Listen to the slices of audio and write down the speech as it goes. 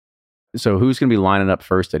So who's going to be lining up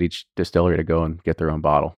first at each distillery to go and get their own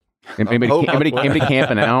bottle? Anybody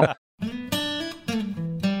camping out?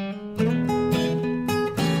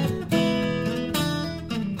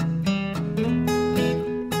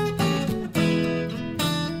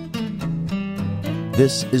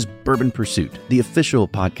 This is Bourbon Pursuit, the official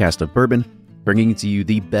podcast of bourbon, bringing to you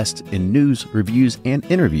the best in news, reviews, and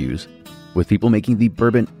interviews with people making the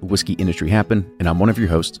bourbon whiskey industry happen. And I'm one of your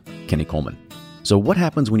hosts, Kenny Coleman. So what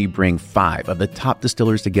happens when you bring 5 of the top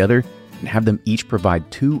distillers together and have them each provide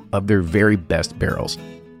 2 of their very best barrels?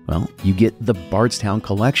 Well, you get the Bardstown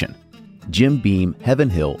Collection. Jim Beam, Heaven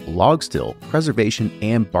Hill, Log Still, Preservation,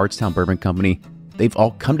 and Bardstown Bourbon Company, they've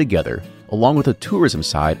all come together along with the tourism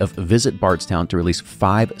side of Visit Bardstown to release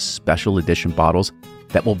 5 special edition bottles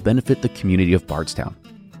that will benefit the community of Bardstown.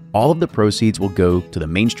 All of the proceeds will go to the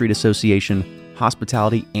Main Street Association,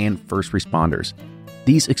 hospitality, and first responders.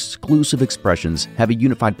 These exclusive expressions have a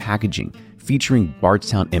unified packaging featuring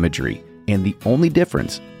Bardstown imagery, and the only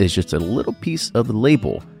difference is just a little piece of the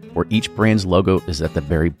label where each brand's logo is at the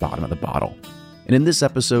very bottom of the bottle. And in this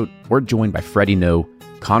episode, we're joined by Freddie Noe,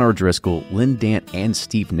 Connor Driscoll, Lynn Dant, and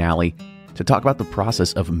Steve Nally to talk about the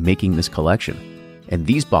process of making this collection. And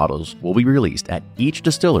these bottles will be released at each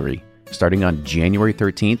distillery starting on January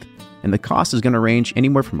 13th, and the cost is going to range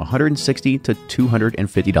anywhere from $160 to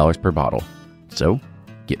 $250 per bottle. So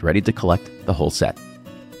get ready to collect the whole set.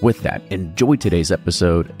 With that, enjoy today's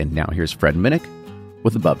episode, and now here's Fred Minnick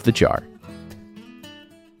with Above the Char.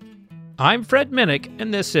 I'm Fred Minnick,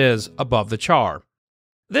 and this is Above the Char.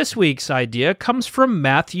 This week's idea comes from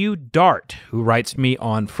Matthew Dart, who writes me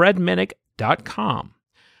on fredminnick.com.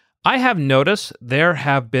 I have noticed there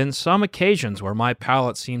have been some occasions where my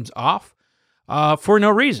palate seems off for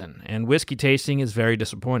no reason, and whiskey tasting is very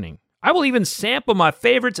disappointing. I will even sample my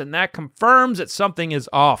favorites, and that confirms that something is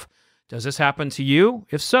off. Does this happen to you?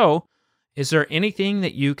 If so, is there anything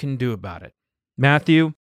that you can do about it?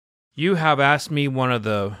 Matthew, you have asked me one of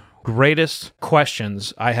the greatest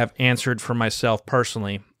questions I have answered for myself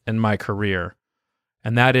personally in my career,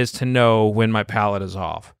 and that is to know when my palate is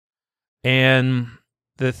off. And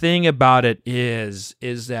the thing about it is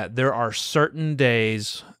that there are certain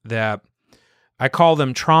days that I call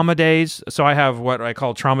them trauma days. So I have what I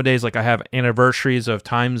call trauma days. Like I have anniversaries of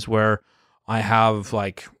times where I have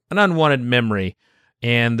like an unwanted memory,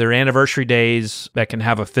 and they're anniversary days that can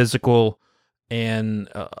have a physical and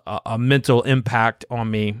a mental impact on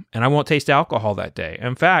me, and I won't taste alcohol that day.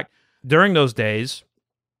 In fact, during those days,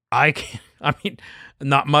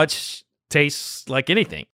 not much tastes like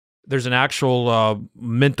anything. There's an actual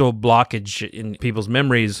mental blockage in people's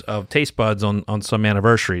memories of taste buds on some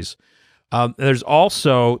anniversaries. There's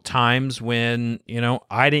also times when,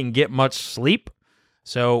 I didn't get much sleep.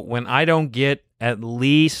 So when I don't get at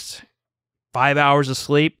least 5 hours of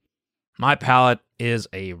sleep, my palate is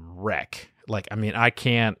a wreck. I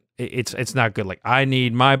can't, it's not good. Like I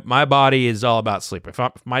need, my body is all about sleep. If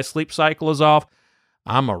my sleep cycle is off,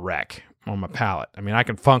 I'm a wreck on my palate. I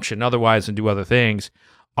can function otherwise and do other things.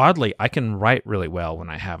 Oddly, I can write really well when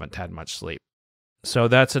I haven't had much sleep. So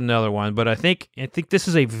that's another one. But I think this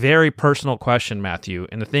is a very personal question, Matthew.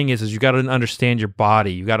 And the thing is you got to understand your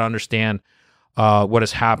body. You got to understand what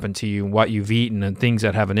has happened to you, what you've eaten, and things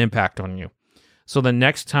that have an impact on you. So the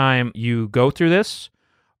next time you go through this,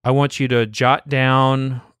 I want you to jot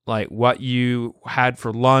down like what you had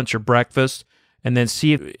for lunch or breakfast, and then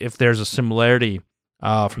see if there's a similarity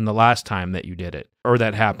from the last time that you did it or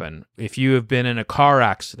that happened. If you have been in a car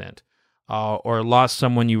accident or lost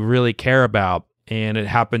someone you really care about, and it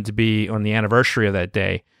happened to be on the anniversary of that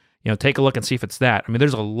day, take a look and see if it's that.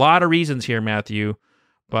 There's a lot of reasons here, Matthew,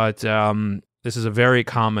 but this is a very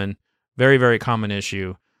common, very, very common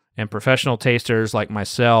issue. And professional tasters like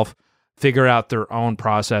myself figure out their own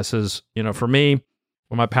processes. For me,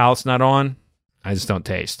 when my palate's not on, I just don't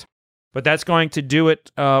taste. But that's going to do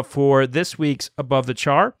it for this week's Above the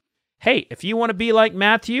Char. Hey, if you want to be like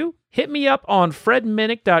Matthew, hit me up on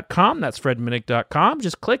fredminnick.com. That's fredminnick.com.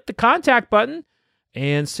 Just click the contact button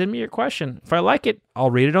and send me your question. If I like it,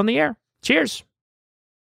 I'll read it on the air. Cheers.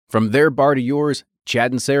 From their bar to yours,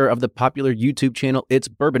 Chad and Sarah of the popular YouTube channel It's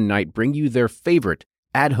Bourbon Night bring you their favorite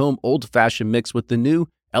at-home old-fashioned mix with the new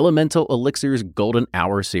Elemental Elixirs Golden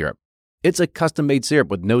Hour Syrup. It's a custom-made syrup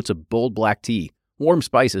with notes of bold black tea, warm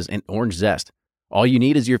spices, and orange zest. All you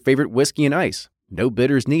need is your favorite whiskey and ice. No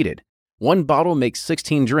bitters needed. One bottle makes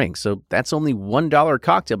 16 drinks, so that's only $1 a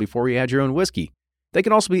cocktail before you add your own whiskey. They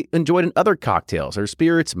can also be enjoyed in other cocktails or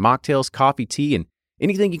spirits, mocktails, coffee, tea, and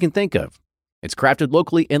anything you can think of. It's crafted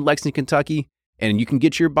locally in Lexington, Kentucky, and you can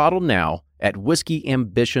get your bottle now at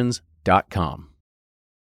whiskeyambitions.com.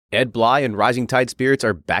 Ed Bly and Rising Tide Spirits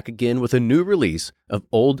are back again with a new release of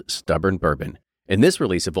Old Stubborn Bourbon. And this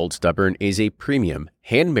release of Old Stubborn is a premium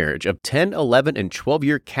hand marriage of 10, 11, and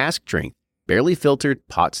 12-year cask strength, barely filtered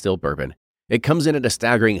pot still bourbon. It comes in at a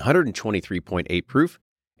staggering 123.8 proof,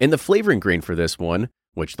 and the flavoring grain for this one,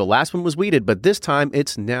 which the last one was wheated, but this time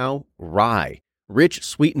it's now rye. Rich,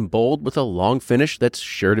 sweet, and bold with a long finish that's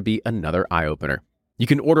sure to be another eye-opener. You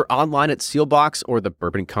can order online at Sealbox or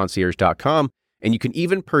thebourbonconcierge.com, and you can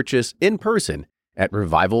even purchase in person at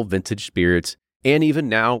Revival Vintage Spirits, and even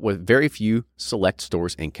now with very few select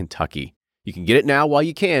stores in Kentucky. You can get it now while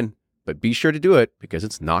you can, but be sure to do it because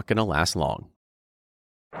it's not going to last long.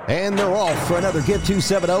 And they're off for another Give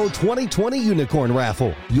 270 2020 Unicorn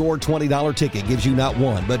Raffle. Your $20 ticket gives you not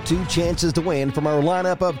one, but two chances to win from our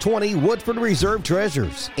lineup of 20 Woodford Reserve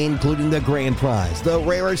treasures, including the grand prize, the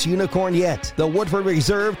rarest unicorn yet, the Woodford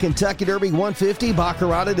Reserve Kentucky Derby 150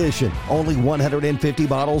 Baccarat Edition. Only 150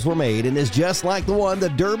 bottles were made and is just like the one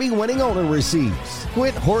the Derby winning owner receives.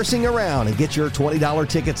 Quit horsing around and get your $20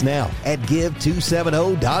 tickets now at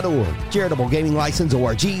give270.org. Charitable Gaming License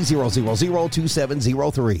ORG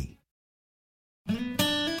 0002703.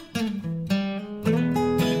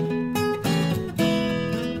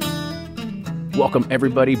 Welcome,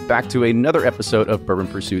 everybody, back to another episode of Bourbon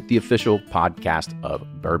Pursuit, the official podcast of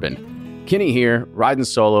bourbon. Kenny here, riding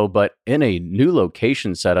solo, but in a new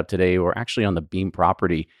location setup today. We're actually on the Beam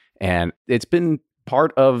property, and it's been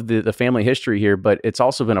part of the family history here, but it's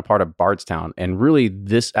also been a part of Bardstown. And really,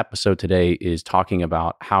 this episode today is talking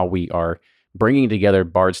about how we are bringing together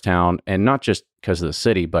Bardstown, and not just because of the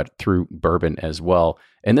city, but through bourbon as well.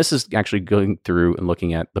 And this is actually going through and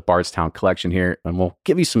looking at the Bardstown collection here, and we'll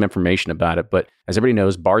give you some information about it. But as everybody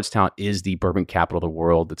knows, Bardstown is the bourbon capital of the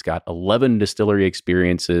world. It's got 11 distillery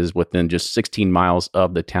experiences within just 16 miles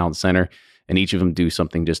of the town center, and each of them do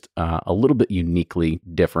something just a little bit uniquely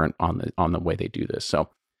different on the way they do this. So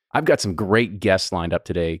I've got some great guests lined up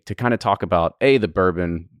today to kind of talk about A, the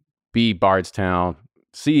bourbon, B, Bardstown,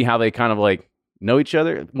 see how they kind of like know each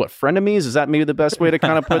other. What, frenemies? Is that maybe the best way to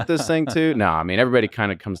kind of put this thing too? No, I mean, everybody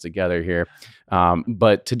kind of comes together here.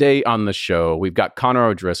 But today on the show, we've got Connor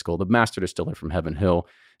O'Driscoll, the master distiller from Heaven Hill,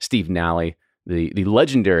 Steve Nally, the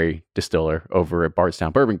legendary distiller over at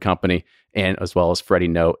Bardstown Bourbon Company, and as well as Freddie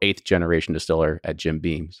No, 8th generation distiller at Jim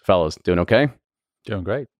Beam's. Fellas, doing okay? Doing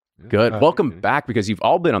great. Good. Welcome back, because you've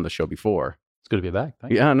all been on the show before. It's good to be back.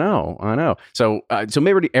 Thanks. Yeah, I know. So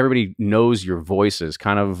maybe everybody knows your voices.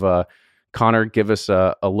 Kind of, Connor, give us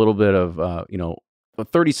a little bit of, a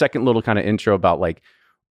 30-second little kind of intro about like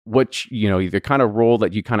what, the kind of role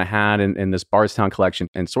that you kind of had in this Bardstown collection,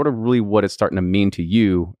 and sort of really what it's starting to mean to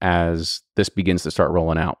you as this begins to start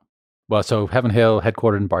rolling out. Well, so Heaven Hill,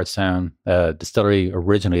 headquartered in Bardstown, distillery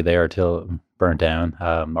originally there till burned down.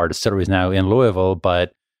 Our distillery is now in Louisville,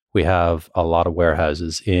 but we have a lot of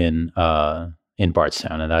warehouses in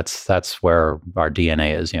Bardstown, and that's where our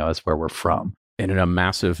DNA is. That's where we're from. And in a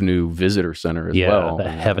massive new visitor center as well. The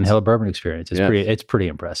Heaven Hill Bourbon Experience. It's pretty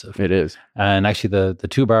impressive. It is. And actually, the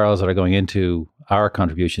 2 barrels that are going into our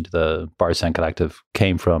contribution to the Bardstown Collective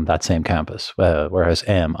came from that same campus, Warehouse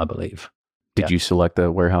M, I believe. Did you select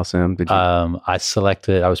the Warehouse M? Did you? I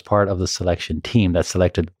was part of the selection team that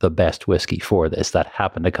selected the best whiskey for this that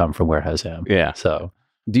happened to come from Warehouse M. Yeah. So,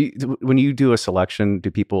 when you do a selection, do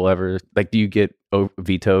people ever, do you get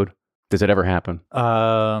vetoed? Does it ever happen?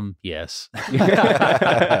 Yes.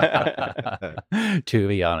 To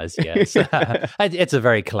be honest, yes. It's a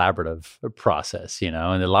very collaborative process, and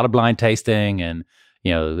a lot of blind tasting, and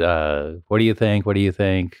what do you think? What do you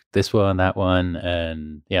think? This one, that one,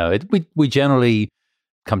 and we generally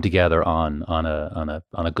come together on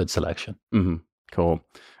a good selection. Mm-hmm. Cool.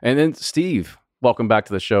 And then Steve, welcome back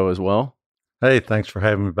to the show as well. Hey, thanks for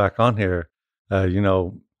having me back on here.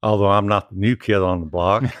 Although I'm not the new kid on the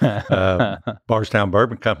block, Bardstown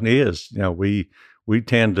Bourbon Company is. We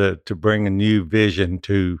tend to bring a new vision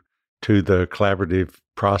to the collaborative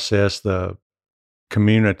process, the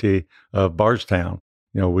community of Bardstown.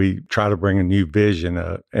 We try to bring a new vision,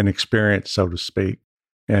 an experience, so to speak,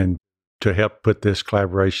 and to help put this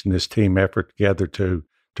collaboration, this team effort together to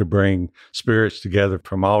bring spirits together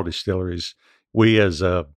from all distilleries. We as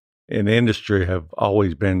an industry have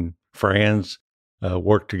always been friends.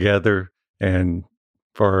 Work together, and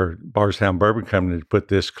for Bardstown Bourbon Company to put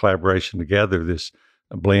this collaboration together, this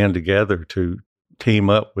blend together to team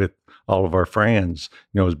up with all of our friends,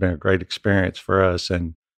 has been a great experience for us.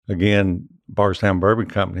 And again, Bardstown Bourbon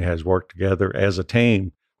Company has worked together as a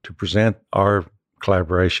team to present our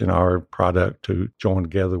collaboration, our product, to join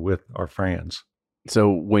together with our friends.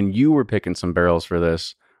 So when you were picking some barrels for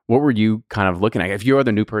this, what were you kind of looking at? If you're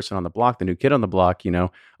the new person on the block, the new kid on the block, a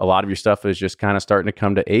lot of your stuff is just kind of starting to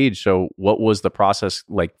come to age. So what was the process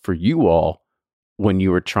like for you all when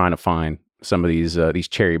you were trying to find some of these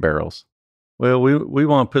cherry barrels? Well, we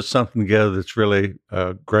want to put something together that's really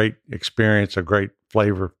a great experience, a great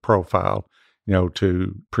flavor profile,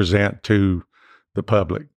 to present to the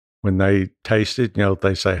public. When they taste it,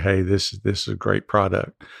 they say, hey, this is a great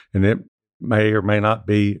product. And it may or may not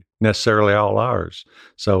be necessarily all ours.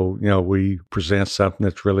 So, we present something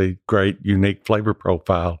that's really great, unique flavor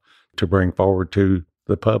profile to bring forward to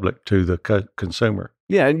the public, to the consumer.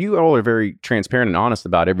 Yeah, and you all are very transparent and honest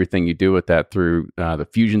about everything you do with that through the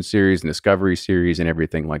Fusion series and Discovery series and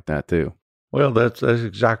everything like that too. Well, that's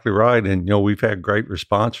exactly right. And, we've had great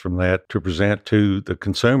response from that to present to the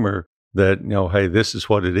consumer that, hey, this is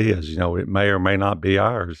what it is. It may or may not be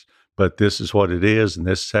ours, but this is what it is, and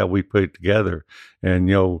this is how we put it together.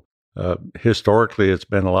 And, historically, it's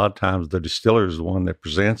been a lot of times the distiller is the one that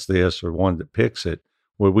presents this or one that picks it.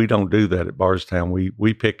 Well, we don't do that at Bardstown.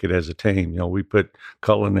 We pick it as a team. We put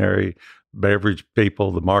culinary, beverage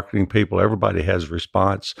people, the marketing people, everybody has a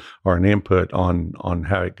response or an input on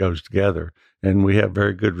how it goes together. And we have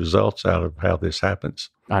very good results out of how this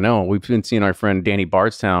happens. I know. We've been seeing our friend Danny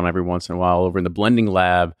Bardstown every once in a while over in the blending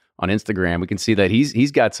lab on Instagram. We can see that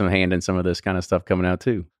he's got some hand in some of this kind of stuff coming out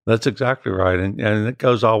too. That's exactly right. And it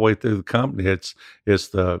goes all the way through the company. It's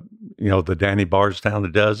the, the Danny Bardstown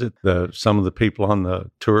that does it, some of the people on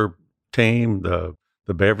the tour team, the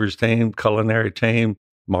beverage team, culinary team,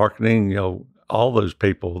 marketing, all those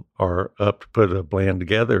people are up to put a blend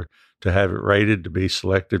together to have it rated to be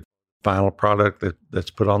selected final product that's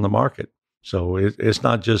put on the market. So it's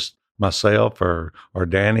not just myself or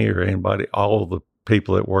Danny or anybody. All the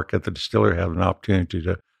people that work at the distillery have an opportunity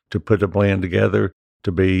to put a blend together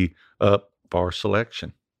to be up for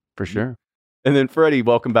selection. For sure. And then Freddie,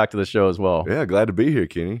 welcome back to the show as well. Yeah, glad to be here,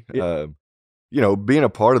 Kenny. Yeah. Being a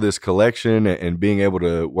part of this collection and being able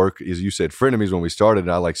to work, as you said, frenemies when we started,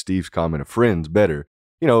 and I like Steve's comment of friends better.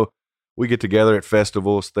 We get together at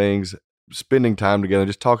festivals, things, spending time together,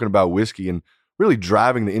 just talking about whiskey and really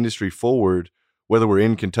driving the industry forward, whether we're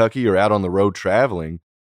in Kentucky or out on the road traveling.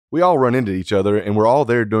 We all run into each other, and we're all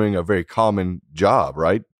there doing a very common job,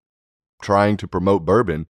 right? Trying to promote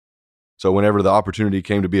bourbon. So whenever the opportunity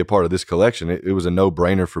came to be a part of this collection, it was a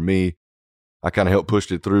no-brainer for me. I kind of helped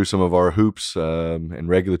push it through some of our hoops and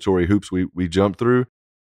regulatory hoops we jumped through.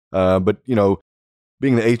 But,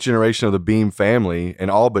 being the 8th generation of the Beam family and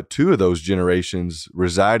all but 2 of those generations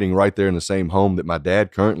residing right there in the same home that my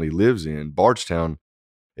dad currently lives in, Bardstown,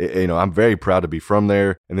 I'm very proud to be from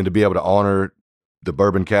there. And then to be able to honor the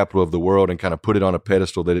bourbon capital of the world and kind of put it on a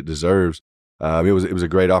pedestal that it deserves. It was a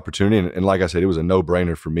great opportunity. And like I said, it was a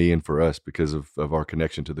no-brainer for me and for us because of our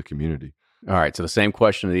connection to the community. All right. So the same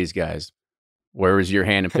question to these guys. Where was your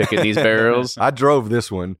hand in picking these barrels? I drove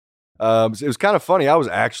this one. It was kind of funny. I was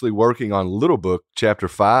actually working on Little Book Chapter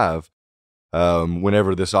 5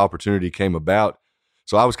 whenever this opportunity came about.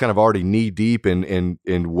 So I was kind of already knee-deep in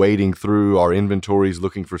wading through our inventories,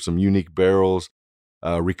 looking for some unique barrels,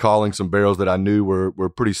 recalling some barrels that I knew were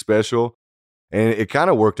pretty special. And it kind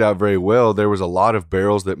of worked out very well. There was a lot of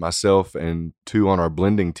barrels that myself and 2 on our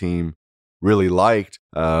blending team really liked,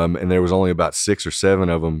 and there was only about 6 or 7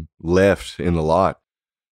 of them left in the lot.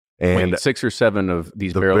 And 6 or 7 of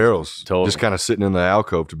these the barrels total. Just kind of sitting in the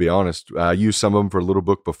alcove, to be honest. I used some of them for Little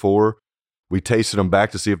Book before. We tasted them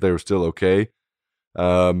back to see if they were still okay,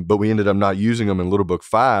 but we ended up not using them in Little Book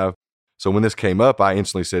 5. So when this came up, I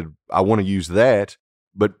instantly said, I want to use that.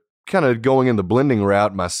 But kind of going in the blending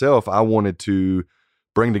route myself, I wanted to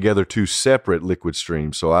bring together 2 separate liquid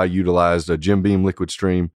streams. So I utilized a Jim Beam liquid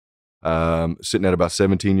stream, sitting at about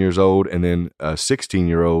 17 years old, and then a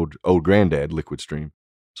 16-year-old Old Granddad liquid stream.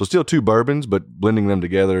 So still 2 bourbons, but blending them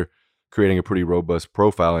together, creating a pretty robust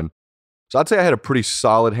profile. And so I'd say I had a pretty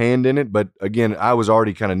solid hand in it. But again, I was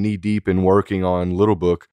already kind of knee deep in working on Little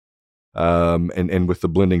Book. And with the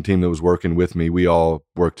blending team that was working with me, we all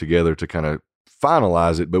worked together to kind of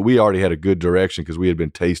finalize it. But we already had a good direction because we had been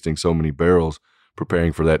tasting so many barrels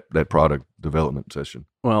preparing for that product development session.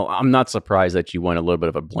 Well, I'm not surprised that you went a little bit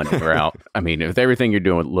of a blending route. I mean, with everything you're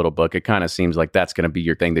doing with Little Book, it kind of seems like that's going to be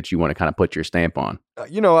your thing that you want to kind of put your stamp on.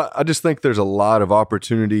 I just think there's a lot of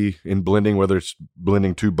opportunity in blending, whether it's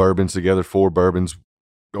blending 2 bourbons together, 4 bourbons,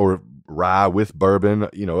 or rye with bourbon,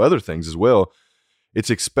 other things as well. It's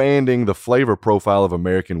expanding the flavor profile of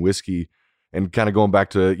American whiskey and kind of going back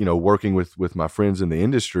to, working with my friends in the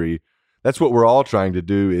industry. That's what we're all trying to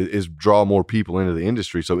do is draw more people into the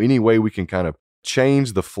industry. So any way we can kind of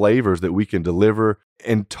change the flavors that we can deliver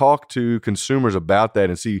and talk to consumers about that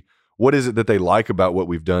and see what is it that they like about what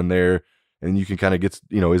we've done there? And you can kind of get,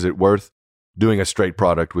 is it worth doing a straight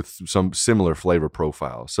product with some similar flavor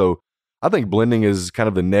profile? So I think blending is kind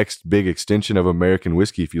of the next big extension of American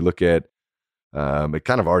whiskey. If you look at, it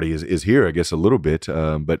kind of already is here, I guess, a little bit.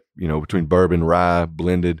 But, between bourbon, rye,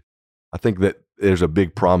 blended, I think that there's a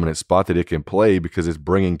big prominent spot that it can play because it's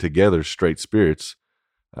bringing together straight spirits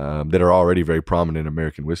that are already very prominent in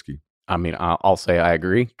American whiskey. I mean, I'll say I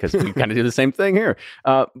agree because we kind of do the same thing here.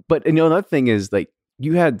 But another thing is, like,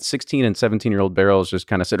 you had 16 and 17-year-old barrels just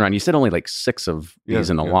kind of sitting around. You said only like 6 of these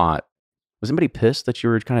in the lot. Was anybody pissed that you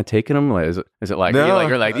were kind of taking them? Like, is it like, no,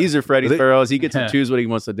 you're like, these are Freddie's barrels. He gets to choose what he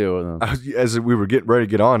wants to do with them. As we were getting ready to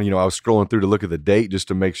get on, I was scrolling through to look at the date just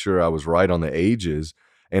to make sure I was right on the ages.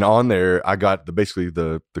 And on there, I got basically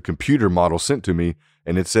the computer model sent to me,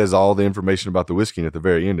 and it says all the information about the whiskey. And at the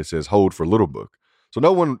very end, it says hold for Little Book. So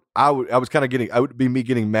no one, I was kind of I would be me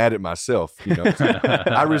getting mad at myself.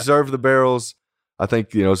 I reserve the barrels. I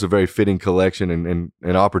think, it's a very fitting collection and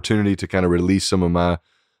an opportunity to kind of release some of my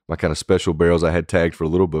kind of special barrels I had tagged for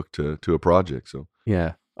Little Book to a project. So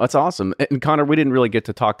yeah, that's awesome. And Connor, we didn't really get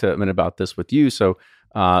to talk to a minute about this with you. So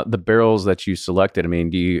the barrels that you selected, I mean,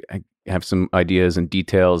 do you have some ideas and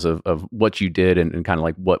details of what you did and kind of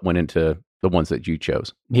like what went into the ones that you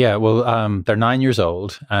chose? Yeah, well, they're 9 years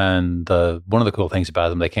old, and one of the cool things about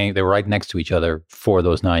them, they were right next to each other for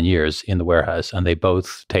those 9 years in the warehouse, and they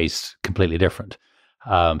both taste completely different.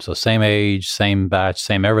 So same age, same batch,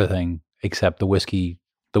 same everything, except the whiskey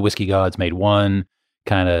gods made one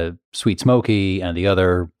kind of sweet smoky and the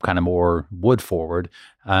other kind of more wood forward.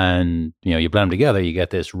 And, you blend them together, you get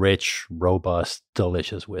this rich, robust,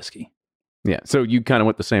 delicious whiskey. Yeah. So you kind of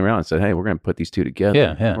went the same route and said, hey, we're going to put these two together.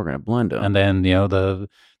 Yeah. We're going to blend them. And then, the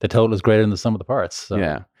total is greater than the sum of the parts. So.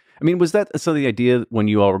 Yeah. I mean, was that so the idea when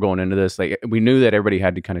you all were going into this? Like, we knew that everybody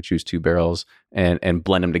had to kind of choose 2 barrels and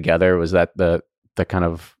blend them together. Was that the kind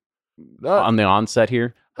of on the onset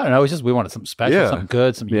here? I don't know. It's just we wanted something special, something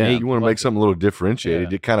good, something unique. You want to make something a little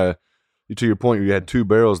differentiated. Yeah. It kind of, to your point, you had 2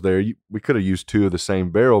 barrels there. We could have used 2 of the same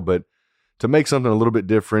barrel, but to make something a little bit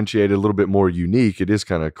differentiated, a little bit more unique, it is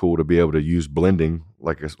kind of cool to be able to use blending,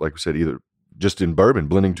 like we said, either just in bourbon,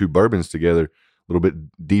 blending 2 bourbons together, a little bit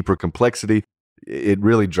deeper complexity. It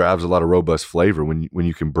really drives a lot of robust flavor when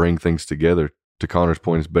you can bring things together. To Connor's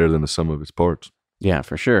point, it's better than the sum of its parts. Yeah,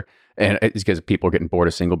 for sure. And it's because people are getting bored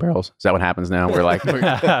of single barrels. Is that what happens now? We're like, 2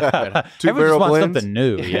 barrel blends. Something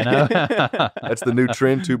new, That's the new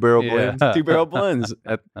trend, 2 barrel blends. 2 barrel blends.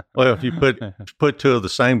 Well, if you put 2 of the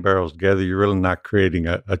same barrels together, you're really not creating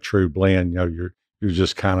a true blend. You're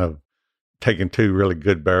just kind of taking 2 really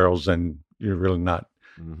good barrels and you're really not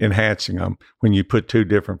enhancing them. When you put 2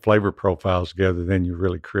 different flavor profiles together, then you're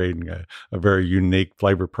really creating a very unique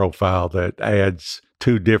flavor profile that adds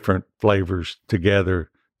 2 different flavors together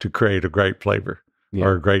to create a great flavor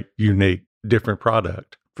or a great, unique, different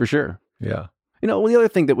product. For sure. Yeah. The other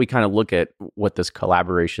thing that we kind of look at what this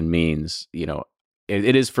collaboration means,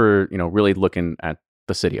 it is for, really looking at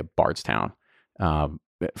the city of Bardstown.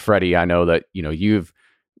 Freddie, I know that, you've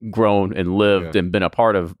grown and lived and been a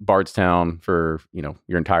part of Bardstown for,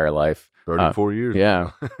 your entire life. 34 years.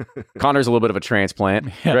 Yeah. Connor's a little bit of a transplant,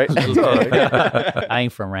 right? I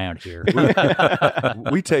ain't from around here.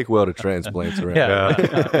 We take well to transplants around.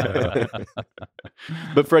 Yeah.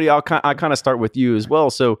 But Freddie, I kind of start with you as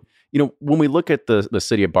well. So, when we look at the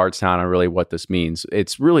city of Bardstown and really what this means,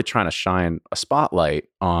 it's really trying to shine a spotlight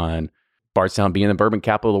on Bardstown being the bourbon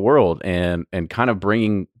capital of the world and kind of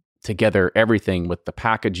bringing together everything with the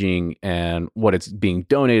packaging and what it's being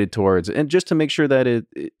donated towards, and just to make sure that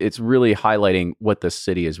it's really highlighting what the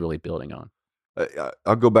city is really building on.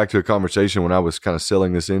 I'll go back to a conversation when I was kind of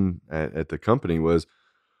selling this in at the company was,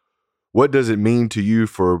 what does it mean to you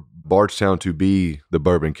for Bardstown to be the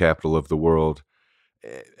bourbon capital of the world?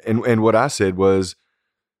 And what I said was,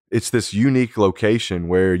 it's this unique location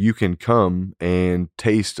where you can come and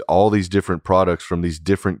taste all these different products from these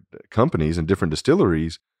different companies and different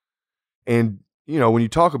distilleries. And, when you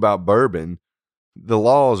talk about bourbon, the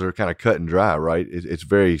laws are kind of cut and dry, right? It's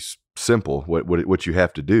very simple what you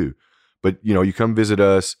have to do. But, you come visit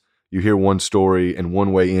us, you hear one story and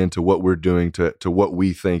one way into what we're doing to what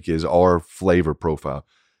we think is our flavor profile.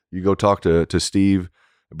 You go talk to Steve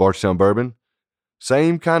at Bardstown Bourbon,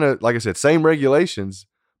 same kind of, like I said, same regulations,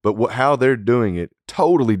 but how they're doing it,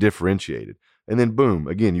 totally differentiated. And then boom,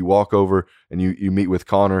 again, you walk over and you meet with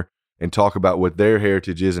Connor and talk about what their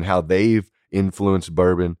heritage is and how they've influenced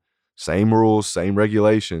bourbon. Same rules, same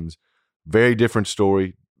regulations, very different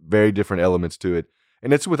story, very different elements to it.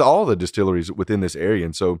 And it's with all the distilleries within this area.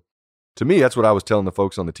 And so to me, that's what I was telling the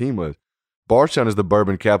folks on the team was, Bardstown is the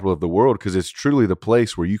bourbon capital of the world because it's truly the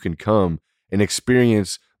place where you can come and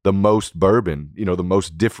experience the most bourbon, you know, the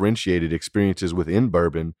most differentiated experiences within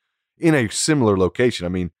bourbon in a similar location. I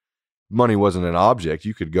mean, money wasn't an object.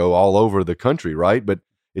 You could go all over the country, right? But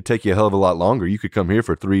it'd take you a hell of a lot longer. You could come here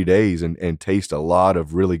for 3 days and taste a lot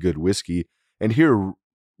of really good whiskey and hear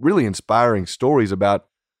really inspiring stories about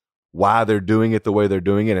why they're doing it the way they're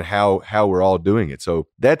doing it and how we're all doing it. So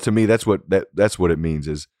that, to me, that's what it means,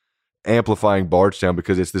 is amplifying Bardstown,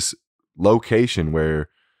 because it's this location where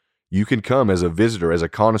you can come as a visitor, as a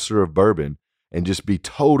connoisseur of bourbon, and just be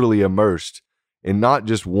totally immersed in not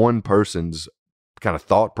just one person's kind of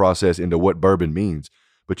thought process into what bourbon means,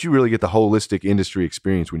 but you really get the holistic industry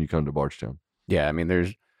experience when you come to Bardstown. Yeah, I mean,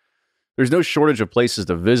 there's no shortage of places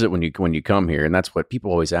to visit when you come here, and that's what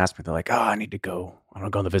people always ask me. They're like, "Oh, I want to go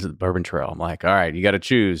on to visit the Bourbon Trail." I'm like, "All right, you got to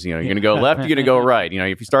choose. You know, you're going to go left, you're going to go right. You know,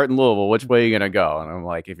 if you start in Louisville, which way are you going to go?" And I'm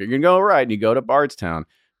like, "If you're going to go right and you go to Bardstown,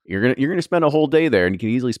 you're going to spend a whole day there, and you can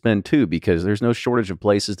easily spend 2 because there's no shortage of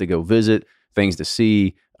places to go visit, things to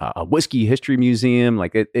see, a whiskey history museum.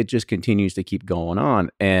 Like it just continues to keep going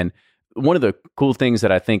on." And one of the cool things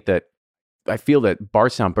that I feel that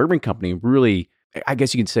Bardstown Bourbon Company really, I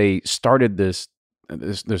guess you could say, started this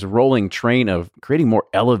rolling train of creating more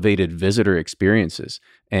elevated visitor experiences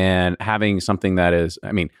and having something that is,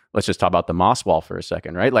 I mean, let's just talk about the moss wall for a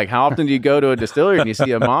second, right? Like, how often do you go to a distillery and you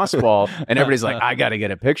see a moss wall and everybody's like, "I got to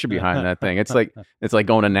get a picture behind that thing." It's like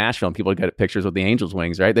going to Nashville and people get pictures with the Angel's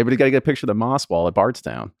wings, right? Everybody got to get a picture of the moss wall at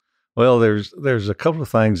Bardstown. Well, there's a couple of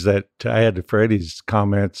things that to add to Freddie's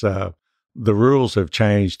comments. The rules have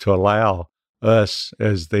changed to allow us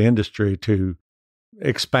as the industry to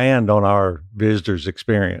expand on our visitors'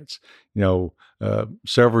 experience. You know,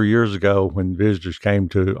 several years ago when visitors came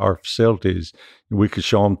to our facilities, we could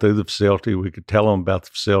show them through the facility, we could tell them about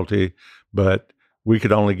the facility, but we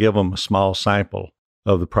could only give them a small sample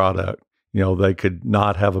of the product. You know, they could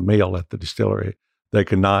not have a meal at the distillery. They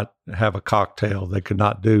could not have a cocktail. They could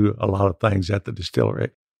not do a lot of things at the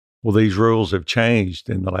distillery. Well, these rules have changed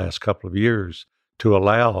in the last couple of years to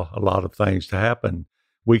allow a lot of things to happen.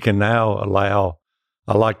 We can now allow,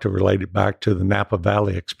 I like to relate it back to the Napa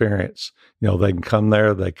Valley experience. You know, they can come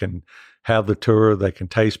there, they can have the tour, they can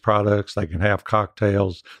taste products, they can have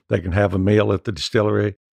cocktails, they can have a meal at the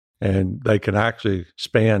distillery, and they can actually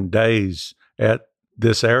spend days at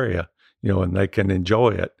this area, you know, and they can enjoy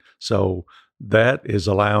it. So that is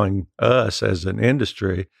allowing us as an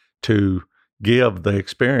industry to give the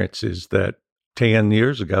experiences that 10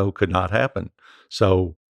 years ago could not happen.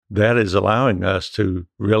 So that is allowing us to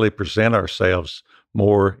really present ourselves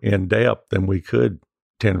more in depth than we could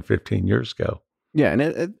 10 or 15 years ago. Yeah,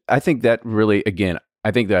 and I think that really, again,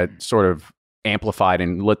 I think that sort of amplified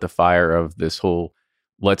and lit the fire of this whole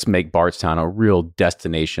let's make Bardstown a real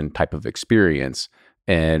destination type of experience.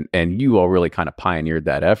 And you all really kind of pioneered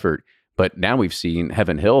that effort. But now we've seen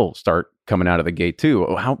Heaven Hill start coming out of the gate too.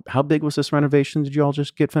 How big was this renovation? Did you all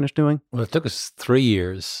just get finished doing? Well, it took us 3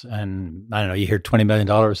 years, and I don't know. You hear $20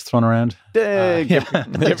 million thrown around. Give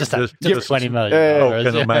Just $20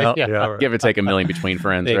 million. Give or take $1 million between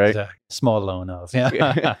friends, exactly. right? Small loan of.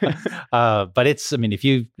 Yeah. But it's, I mean, if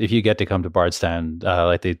you get to come to Bardstown,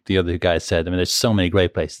 like the other guys said, I mean, there's so many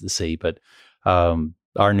great places to see. But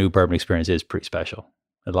our new bourbon experience is pretty special.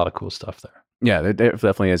 A lot of cool stuff there. Yeah, there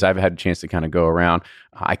definitely is. I've had a chance to kind of go around.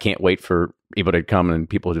 I can't wait for people to come and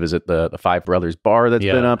people to visit the Five Brothers bar that's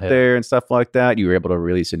been up there and stuff like that. You were able to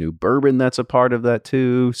release a new bourbon that's a part of that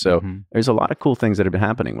too. So there's a lot of cool things that have been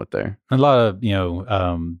happening with there. A lot of,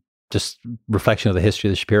 just reflection of the history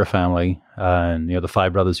of the Shapiro family and, the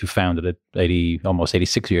Five Brothers who founded it almost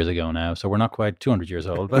 86 years ago now. So we're not quite 200 years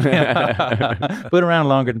old, but been around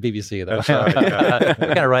longer than BBC though. We're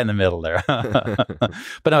kind of right in the middle there.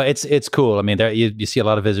 But no, it's cool. I mean, there you see a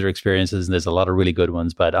lot of visitor experiences and there's a lot of really good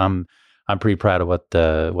ones, but I'm pretty proud of what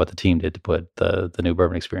the team did to put the new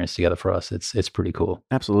bourbon experience together for us. It's pretty cool.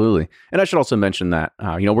 Absolutely. And I should also mention that,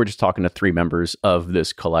 we're just talking to 3 members of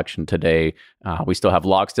this collection today. We still have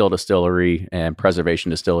Logstill Distillery and Preservation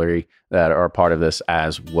Distillery that are part of this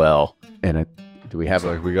as well. And do we have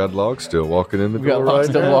we got Logstill walking in the door right now?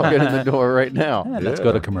 Logstill walking in the door right now. Yeah, let's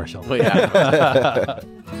go to commercial. Well, yeah.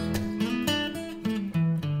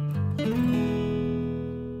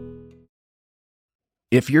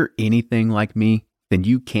 If you're anything like me, then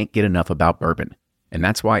you can't get enough about bourbon. And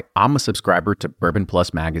that's why I'm a subscriber to Bourbon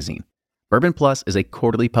Plus magazine. Bourbon Plus is a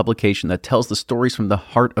quarterly publication that tells the stories from the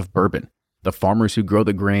heart of bourbon, the farmers who grow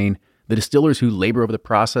the grain, the distillers who labor over the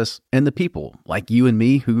process, and the people like you and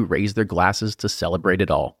me who raise their glasses to celebrate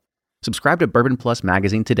it all. Subscribe to Bourbon Plus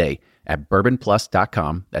magazine today at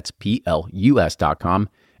bourbonplus.com, that's PLUS.com,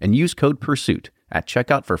 and use code PURSUIT at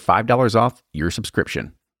checkout for $5 off your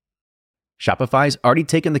subscription. Shopify's already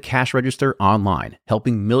taken the cash register online,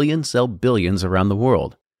 helping millions sell billions around the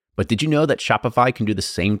world. But did you know that Shopify can do the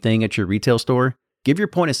same thing at your retail store? Give your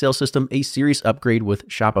point of sale system a serious upgrade with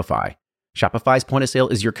Shopify. Shopify's point of sale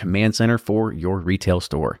is your command center for your retail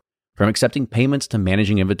store. From accepting payments to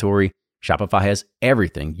managing inventory, Shopify has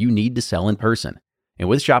everything you need to sell in person. And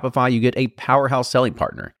with Shopify, you get a powerhouse selling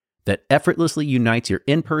partner that effortlessly unites your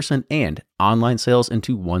in-person and online sales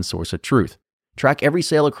into one source of truth. Track every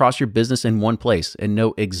sale across your business in one place and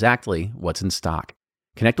know exactly what's in stock.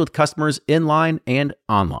 Connect with customers in-line and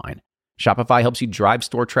online. Shopify helps you drive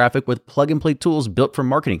store traffic with plug-and-play tools built for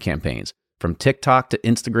marketing campaigns, from TikTok to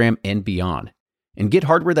Instagram and beyond. And get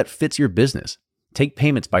hardware that fits your business. Take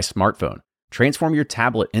payments by smartphone. Transform your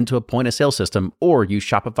tablet into a point-of-sale system or use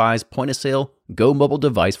Shopify's point-of-sale Go mobile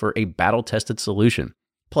device for a battle-tested solution.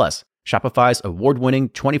 Plus, Shopify's award-winning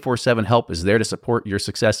 24/7 help is there to support your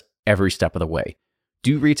success every step of the way.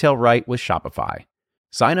 Do retail right with Shopify.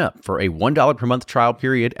 Sign up for a $1 per month trial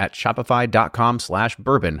period at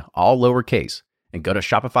shopify.com/bourbon, all lowercase, and go to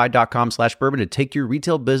shopify.com/bourbon to take your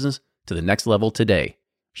retail business to the next level today.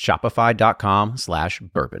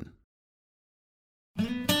 Shopify.com/bourbon.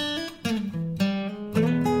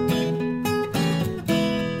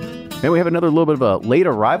 And we have another little bit of a late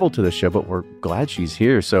arrival to the show, but we're glad she's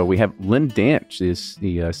here. So we have Lynn Dant. She's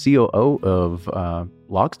the COO of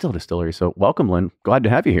Logstill Distillery. So welcome, Lynn. Glad to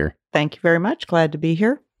have you here. Thank you very much. Glad to be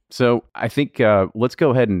here. So I think let's go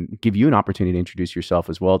ahead and give you an opportunity to introduce yourself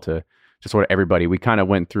as well to sort of everybody. We kind of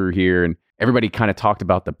went through here and everybody kind of talked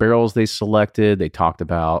about the barrels they selected. They talked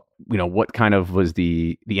about, what kind of was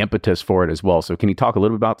the impetus for it as well. So can you talk a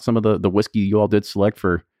little bit about some of the whiskey you all did select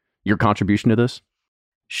for your contribution to this?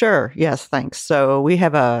 Sure. Yes, thanks. So we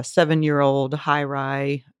have a 7-year-old high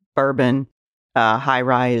rye bourbon. High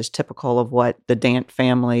rye is typical of what the Dant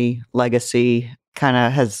family legacy kind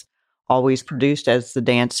of has always produced as the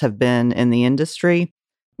Dants have been in the industry.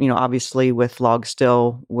 Obviously with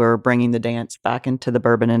Logstill, we're bringing the Dants back into the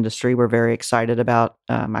bourbon industry. We're very excited about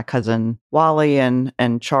my cousin Wally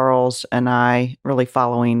and Charles and I really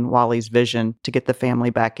following Wally's vision to get the family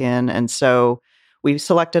back in. And so we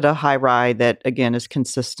selected a high rye that, again, is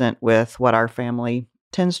consistent with what our family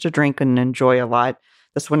tends to drink and enjoy a lot.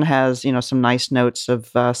 This one has, some nice notes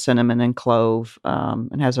of cinnamon and clove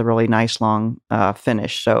and has a really nice long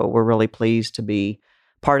finish. So we're really pleased to be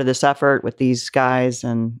part of this effort with these guys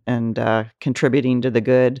and contributing to the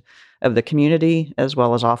good of the community, as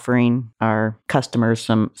well as offering our customers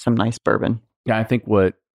some nice bourbon. Yeah, I think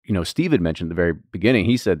what Steve had mentioned at the very beginning,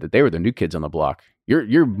 he said that they were the new kids on the block.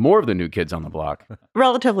 You're more of the new kids on the block.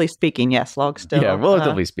 Relatively speaking, yes, Logstill. Yeah,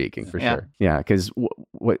 relatively speaking, for sure. Yeah, because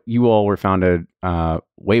what you all were founded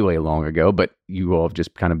way long ago, but you all have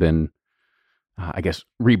just kind of been, I guess,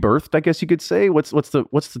 rebirthed. I guess you could say. What's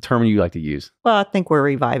the term you like to use? Well, I think we're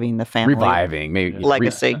reviving the family. Reviving, maybe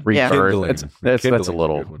legacy. Rebirth. That's a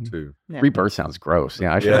little. One too. Yeah. Rebirth sounds gross.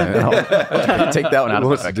 Yeah, I should take that one out of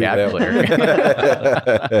the vocabulary.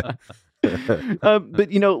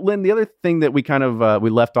 But Lynn, the other thing that we kind of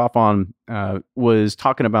we left off on was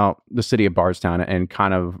talking about the city of Bardstown and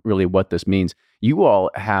kind of really what this means. You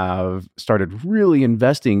all have started really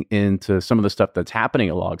investing into some of the stuff that's happening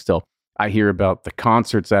at Logstill. I hear about the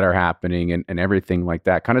concerts that are happening and everything like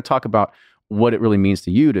that. Kind of talk about what it really means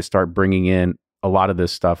to you to start bringing in a lot of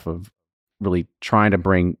this stuff of really trying to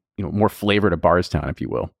bring more flavor to Bardstown, if you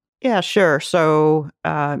will. Yeah, sure. So,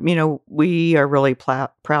 we are really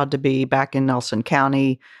proud to be back in Nelson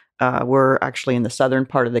County. We're actually in the southern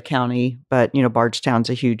part of the county, but,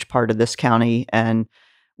 Bardstown's a huge part of this county. And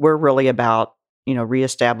we're really about,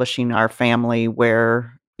 reestablishing our family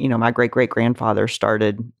where, my great-great-grandfather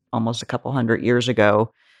started almost a couple hundred years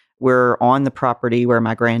ago. We're on the property where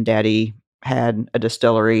my granddaddy had a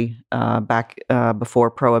distillery back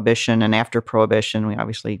before Prohibition and after Prohibition. We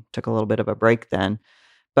obviously took a little bit of a break then.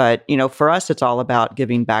 But, for us, it's all about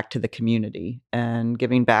giving back to the community and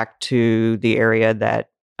giving back to the area that,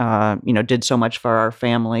 did so much for our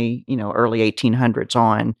family, early 1800s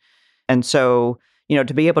on. And so,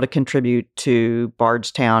 to be able to contribute to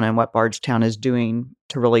Bardstown and what Bardstown is doing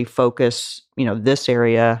to really focus, this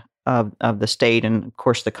area of the state and, of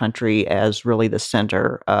course, the country as really the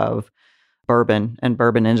center of bourbon and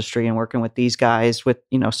bourbon industry, and working with these guys with,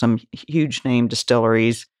 some huge name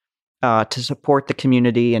distilleries to support the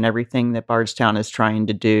community and everything that Bardstown is trying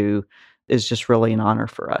to do is just really an honor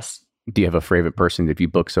for us. Do you have a favorite person that you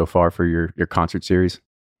booked so far for your concert series?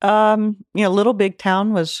 Little Big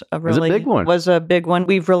Town was a big one. Was a big one.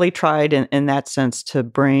 We've really tried in that sense to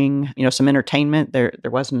bring, some entertainment. There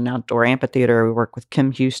wasn't an outdoor amphitheater. We work with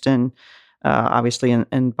Kim Houston, obviously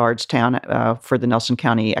in Bardstown, for the Nelson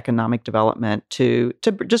County Economic Development to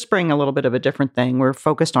just bring a little bit of a different thing. We're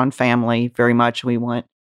focused on family very much. We want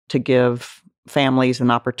to give families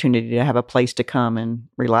an opportunity to have a place to come and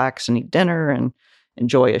relax and eat dinner and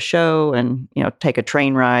enjoy a show and, take a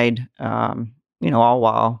train ride, all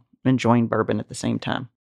while enjoying bourbon at the same time.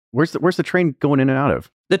 Where's the train going in and out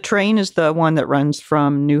of? The train is the one that runs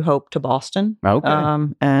from New Hope to Boston.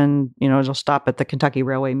 Okay. And, it'll stop at the Kentucky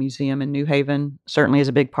Railway Museum in New Haven. Certainly is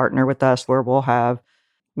a big partner with us where we'll have,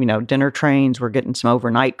 dinner trains. We're getting some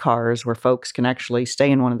overnight cars where folks can actually stay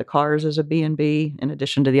in one of the cars as a B&B in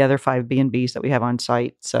addition to the other 5 B&Bs that we have on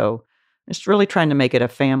site. So it's really trying to make it a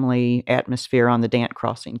family atmosphere on the Dant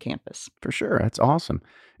Crossing campus. For sure. That's awesome.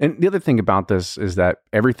 And the other thing about this is that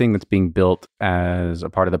everything that's being built as a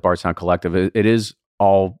part of the Bardstown Collective, it is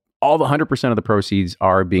all the 100% of the proceeds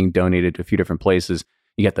are being donated to a few different places.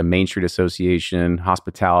 You got the Main Street Association,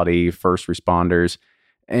 hospitality, first responders.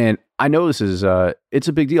 And I know this is, it's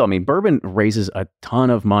a big deal. I mean, bourbon raises a ton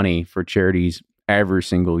of money for charities every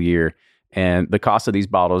single year. And the cost of these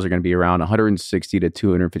bottles are going to be around $160 to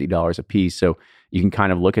 $250 a piece. So you can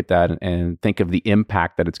kind of look at that and think of the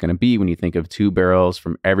impact that it's going to be when you think of 2 barrels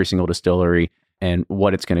from every single distillery and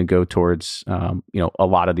what it's going to go towards, a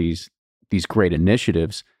lot of these great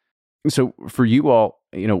initiatives. So for you all,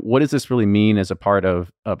 what does this really mean as a part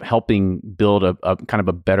of helping build a kind of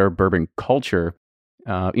a better bourbon culture?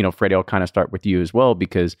 Freddie, I'll kind of start with you as well,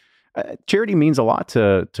 because charity means a lot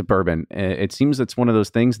to bourbon. It seems it's one of those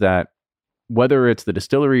things that whether it's the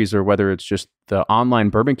distilleries or whether it's just the online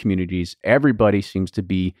bourbon communities, everybody seems to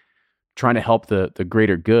be trying to help the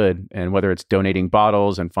greater good. And whether it's donating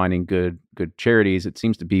bottles and finding good charities, it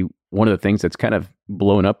seems to be one of the things that's kind of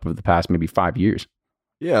blown up over the past maybe 5 years.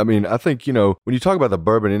 Yeah, I mean, I think, when you talk about the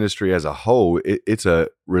bourbon industry as a whole, it's a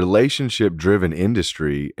relationship-driven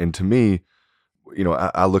industry. And to me,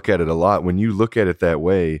 I look at it a lot. When you look at it that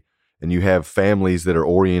way and you have families that are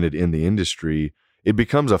oriented in the industry, it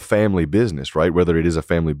becomes a family business, right? Whether it is a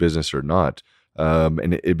family business or not.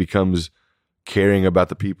 And it becomes caring about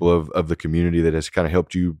the people of the community that has kind of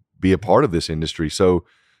helped you be a part of this industry. So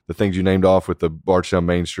the things you named off with the Bardstown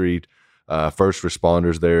Main Street, first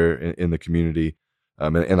responders there in the community,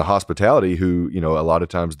 and the hospitality who, a lot of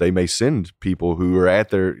times they may send people who are at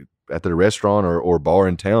their restaurant or bar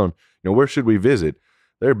in town, where should we visit?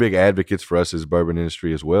 They're big advocates for us as bourbon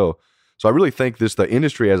industry as well. So I really think the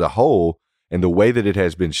industry as a whole and the way that it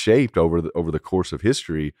has been shaped over the course of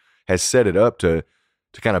history has set it up to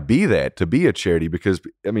kind of be to be a charity. Because,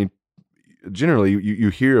 I mean, generally you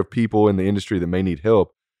hear of people in the industry that may need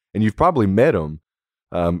help, and you've probably met them,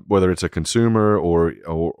 whether it's a consumer or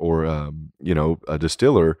a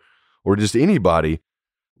distiller or just anybody.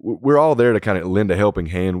 We're all there to kind of lend a helping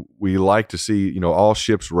hand. We like to see, all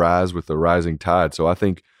ships rise with the rising tide. So I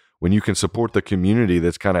think when you can support the community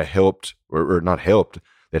that's kind of helped or not helped,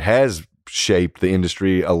 that has shaped the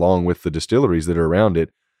industry along with the distilleries that are around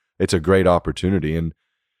it, it's a great opportunity. And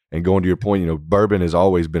going to your point, bourbon has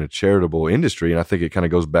always been a charitable industry. And I think it kind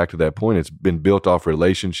of goes back to that point. It's been built off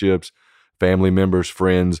relationships, family members,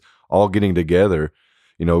 friends, all getting together.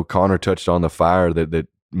 Connor touched on the fire that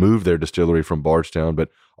moved their distillery from Bardstown, but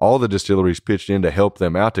all the distilleries pitched in to help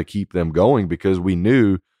them out, to keep them going, because we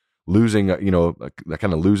knew losing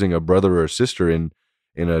a brother or a sister in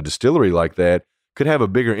a distillery like that could have a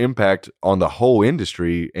bigger impact on the whole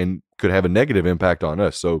industry and could have a negative impact on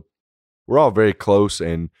us. So we're all very close,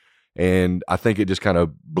 and I think it just kind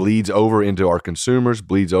of bleeds over into our consumers,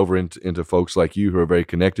 bleeds over into folks like you who are very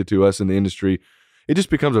connected to us in the industry. It just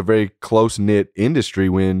becomes a very close-knit industry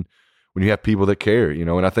when you have people that care,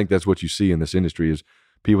 and I think that's what you see in this industry is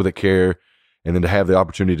people that care. And then to have the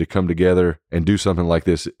opportunity to come together and do something like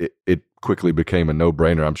this, it quickly became a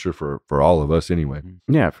no-brainer, I'm sure, for all of us anyway.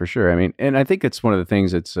 Yeah, for sure. I mean, and I think it's one of the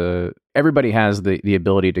things that's everybody has the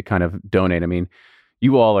ability to kind of donate. I mean,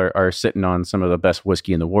 you all are sitting on some of the best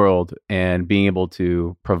whiskey in the world, and being able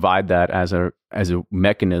to provide that as a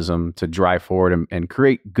mechanism to drive forward and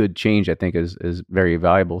create good change, I think is very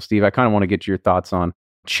valuable. Steve, I kind of want to get your thoughts on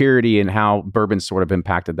charity and how bourbon sort of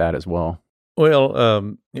impacted that as well.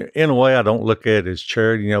 Well, in a way, I don't look at it as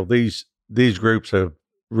charity. These groups have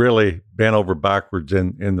really bent over backwards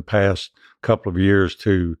in the past couple of years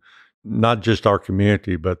to not just our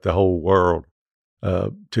community, but the whole world,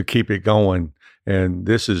 to keep it going. And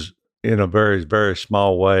this is, in a very, very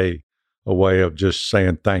small way, a way of just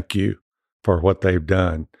saying thank you for what they've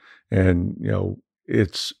done. And,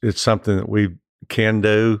 it's something that we've can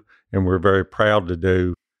do, and we're very proud to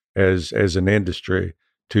do as an industry,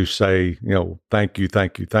 to say, thank you,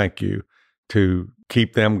 thank you, thank you, to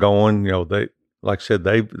keep them going. They, like I said,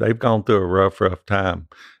 they've gone through a rough time,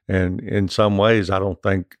 and in some ways, I don't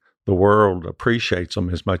think the world appreciates them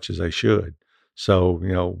as much as they should. So,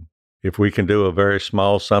 if we can do a very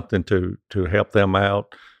small something to help them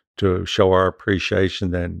out, to show our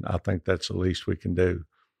appreciation, then I think that's the least we can do.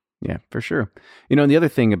 Yeah, for sure. And the other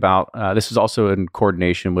thing about this is also in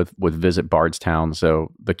coordination with Visit Bardstown.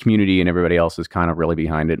 So the community and everybody else is kind of really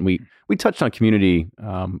behind it. And we touched on community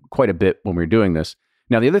quite a bit when we were doing this.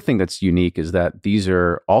 Now, the other thing that's unique is that these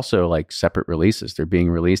are also like separate releases. They're being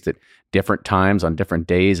released at different times on different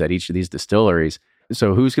days at each of these distilleries.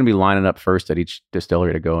 So who's going to be lining up first at each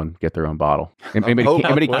distillery to go and get their own bottle?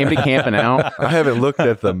 Anybody camping out? I haven't looked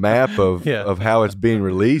at the map of how it's being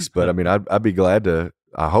released, but I mean, I'd be glad to.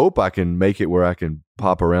 I hope I can make it where I can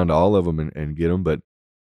pop around to all of them and get them, but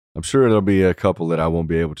I'm sure there'll be a couple that I won't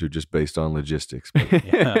be able to just based on logistics.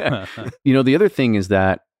 The other thing is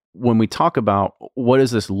that when we talk about what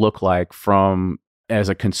does this look like from as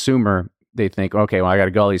a consumer, they think, okay, well, I got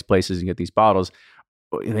to go all these places and get these bottles.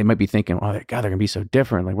 They might be thinking, oh, God, they're going to be so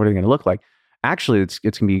different. Like, what are they going to look like? Actually, it's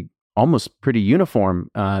going to be almost pretty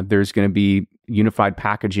uniform. There's going to be unified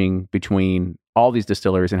packaging between all these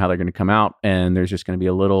distilleries and how they're going to come out. And there's just going to be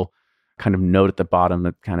a little kind of note at the bottom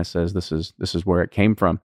that kind of says, this is where it came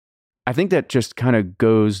from. I think that just kind of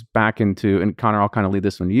goes back into, and Connor, I'll kind of lead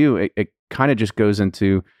this one to you. It kind of just goes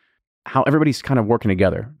into how everybody's kind of working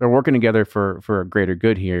together. They're working together for a greater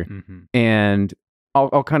good here. Mm-hmm. And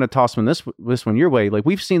I'll kind of toss this one your way. Like,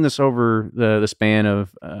 we've seen this over the span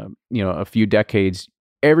of a few decades.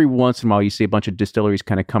 Every once in a while, you see a bunch of distilleries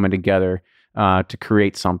kind of coming together to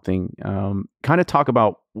create something. Kind of talk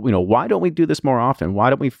about why don't we do this more often? Why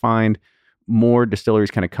don't we find more distilleries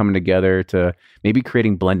kind of coming together to maybe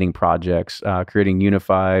creating blending projects, creating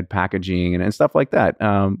unified packaging and stuff like that?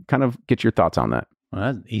 Kind of get your thoughts on that. Well,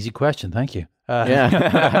 that's an easy question. Thank you.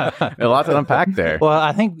 Yeah, a lot to unpack there. Well,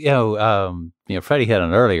 I think Freddie hit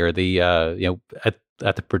on earlier. At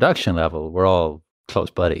the production level, we're all close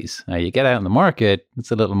buddies. Now, you get out in the market, it's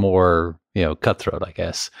a little more cutthroat, I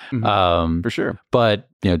guess. For sure. But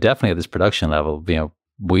definitely at this production level,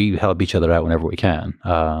 we help each other out whenever we can.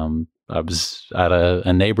 I was at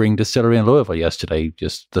a neighboring distillery in Louisville yesterday,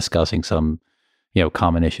 just discussing some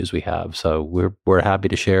common issues we have. So we're happy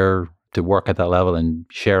to share, to work at that level and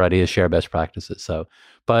share ideas, share best practices. So,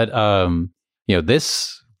 but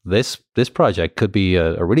this project could be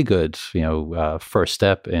a really good first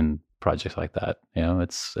step in projects like that.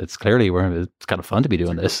 It's clearly it's kind of fun to be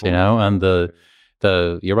doing this. And the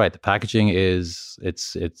you're right. The packaging is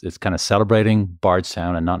it's kind of celebrating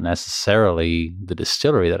Bardstown and not necessarily the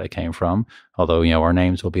distillery that I came from. Although our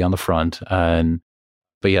names will be on the front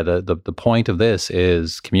But yeah, the point of this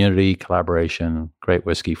is community, collaboration, great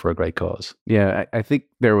whiskey for a great cause. Yeah, I think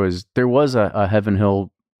there was a Heaven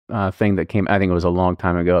Hill thing that came. I think it was a long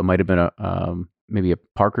time ago. It might have been maybe a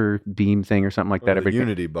Parker Beam thing or something like that. The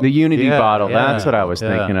Unity bottle. The Unity bottle. That's what I was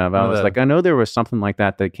thinking of. I was like, I know there was something like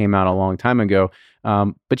that came out a long time ago.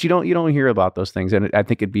 But you don't hear about those things, and I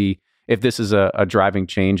think it'd be, if this is a driving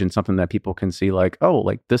change and something that people can see, like, oh,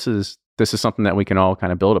 like this is something that we can all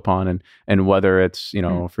kind of build upon, and whether it's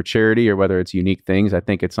for charity or whether it's unique things, I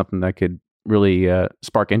think it's something that could really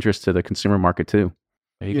spark interest to the consumer market too.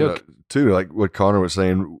 There you go. Too, like what Connor was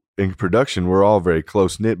saying, in production we're all very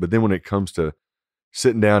close knit, but then when it comes to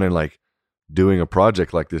sitting down and like doing a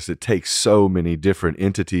project like this, it takes so many different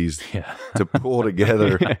entities to pull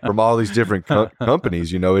together from all these different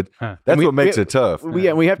companies. That's what makes it tough. We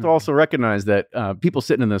have to also recognize that people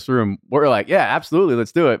sitting in this room, we're like, yeah, absolutely,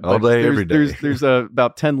 let's do it. All day, every day. There's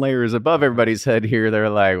about 10 layers above everybody's head here. They're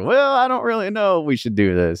like, well, I don't really know if we should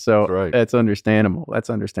do this. So that's understandable.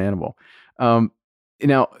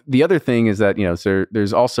 Now, the other thing is that, so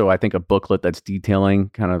there's also, I think, a booklet that's detailing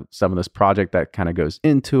kind of some of this project that kind of goes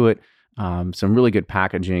into it. Some really good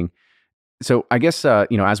packaging. So I guess,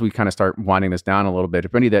 as we kind of start winding this down a little bit,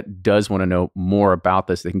 if anybody that does want to know more about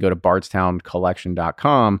this, they can go to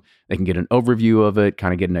bardstowncollection.com. They can get an overview of it,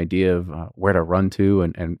 kind of get an idea of where to run to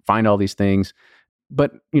and find all these things.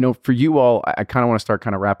 But, for you all, I kind of want to start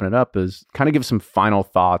kind of wrapping it up, is kind of give some final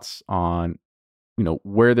thoughts on,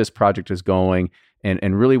 where this project is going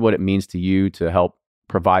and really what it means to you to help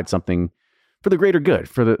provide something for the greater good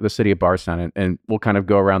for the city of Bardstown. And we'll kind of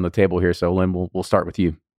go around the table here. So Lynn, we'll start with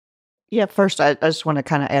you. Yeah, first, I just want to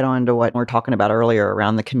kind of add on to what we were talking about earlier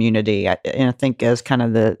around the community. And I think as kind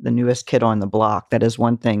of the newest kid on the block, that is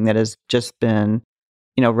one thing that has just been,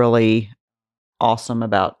 really awesome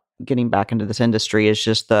about getting back into this industry is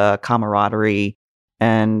just the camaraderie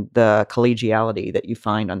and the collegiality that you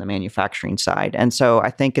find on the manufacturing side. And so I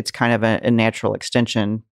think it's kind of a natural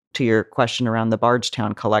extension to your question around the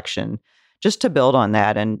Bardstown collection, just to build on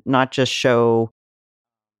that and not just show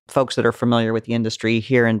folks that are familiar with the industry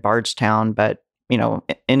here in Bardstown, but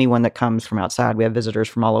anyone that comes from outside. We have visitors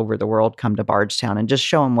from all over the world come to Bardstown, and just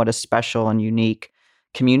show them what a special and unique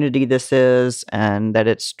community this is, and that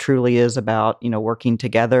it's truly is about working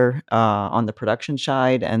together on the production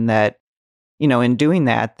side, and that in doing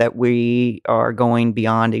that we are going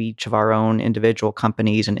beyond each of our own individual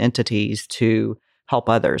companies and entities to help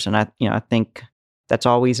others. And I think that's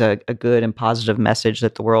always a good and positive message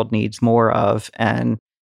that the world needs more of. And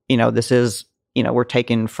this is we're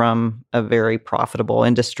taken from a very profitable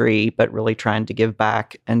industry, but really trying to give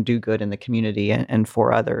back and do good in the community and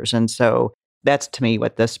for others. And so that's, to me,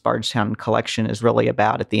 what this Bardstown collection is really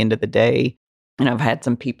about at the end of the day. And I've had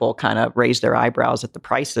some people kind of raise their eyebrows at the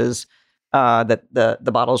prices that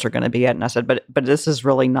the bottles are going to be at. And I said, but this is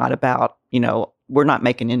really not about, we're not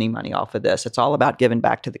making any money off of this. It's all about giving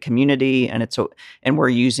back to the community. And we're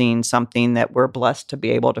using something that we're blessed to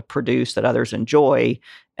be able to produce that others enjoy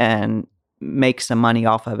and make some money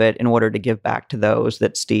off of it in order to give back to those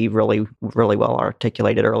that Steve really, really well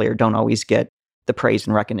articulated earlier, don't always get the praise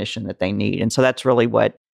and recognition that they need. And so that's really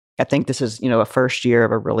what I think this is, a first year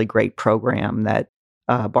of a really great program that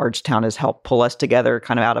Bardstown has helped pull us together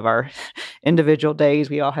kind of out of our individual days.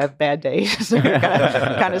 We all have bad days,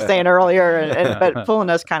 kind of saying earlier, but pulling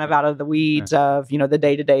us kind of out of the weeds of, the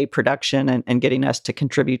day-to-day production and getting us to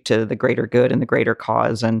contribute to the greater good and the greater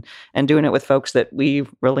cause, and doing it with folks that we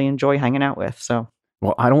really enjoy hanging out with. So,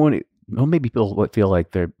 well, I don't want to. Well, maybe people feel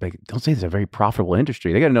like they're like, don't say it's a very profitable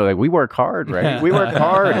industry. They got to know that we work hard, right? We work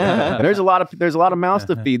hard. And there's a lot of mouths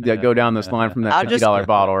to feed that go down this line from that $50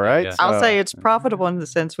 bottle, right? Yeah. I'll say it's profitable in the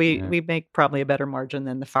sense we make probably a better margin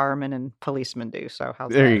than the firemen and policemen do. So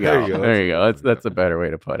there you go. That's a better way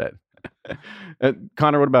to put it.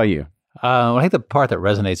 Connor, what about you? I think the part that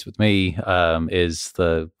resonates with me is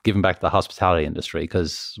the giving back to the hospitality industry,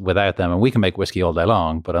 because without them, and we can make whiskey all day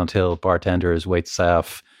long, but until bartenders, wait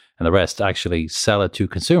staff, and the rest actually sell it to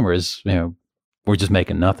consumers, we're just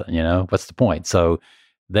making nothing, what's the point? So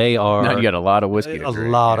they are... Now you got a lot of whiskey. A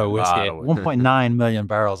lot of whiskey. 1.9 million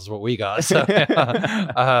barrels is what we got. So,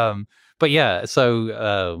 but yeah,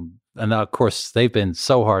 so, and of course, they've been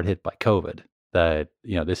so hard hit by COVID that,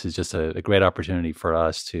 this is just a great opportunity for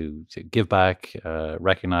us to give back,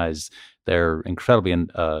 recognize their incredibly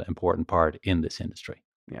important part in this industry.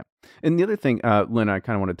 Yeah. And the other thing, Lynn, I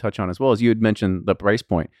kind of want to touch on as well, is you had mentioned the price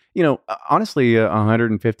point. Honestly, a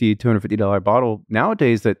 $150, $250 bottle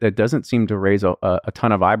nowadays that doesn't seem to raise a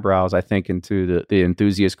ton of eyebrows, I think, into the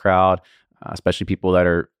enthusiast crowd, especially people that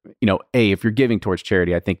are, if you're giving towards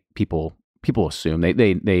charity, I think people assume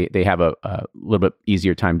they have a little bit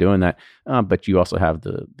easier time doing that. But you also have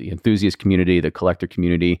the enthusiast community, the collector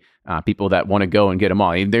community, people that want to go and get them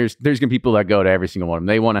all. There's going to be people that go to every single one of them.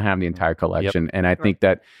 They want to have the entire collection. Yep. And I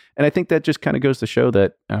think that just kind of goes to show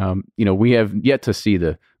that, we have yet to see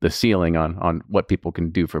the ceiling on what people can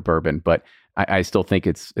do for bourbon. But I still think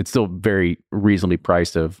it's still very reasonably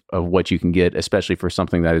priced of what you can get, especially for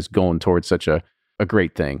something that is going towards such a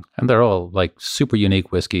great thing. And they're all like super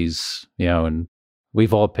unique whiskeys, and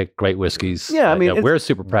we've all picked great whiskeys. Yeah, we're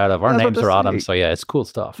super proud of. Our names are on them, so yeah, it's cool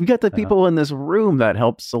stuff. You got the people in this room that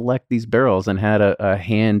helped select these barrels and had a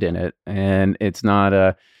hand in it, and it's not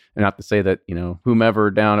to say that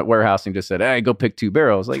whomever down at warehousing just said, "Hey, go pick 2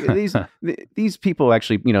 barrels." Like these people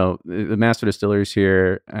actually, the master distillers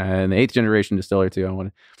here and the 8th generation distiller too. I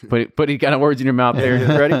want to put any kind of words in your mouth there,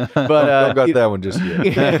 ready? But don't got that one just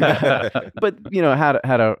yet. But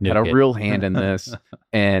had a real hand in this,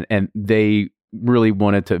 and they really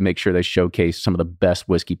wanted to make sure they showcase some of the best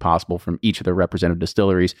whiskey possible from each of their representative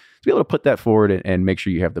distilleries to be able to put that forward and make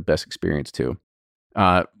sure you have the best experience too.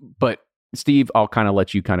 But Steve, I'll kind of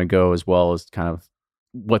let you kind of go as well as kind of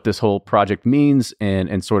what this whole project means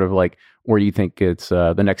and sort of like where you think it's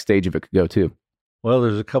the next stage of it could go to. Well,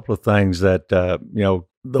 there's a couple of things that,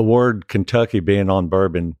 the word Kentucky being on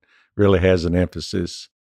bourbon really has an emphasis.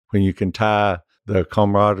 When you can tie the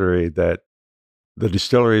camaraderie that the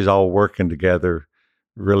distilleries all working together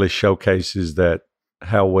really showcases that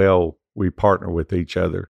how well we partner with each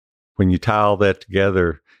other. When you tie all that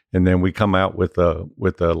together and then we come out with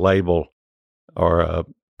a label or a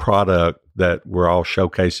product that we're all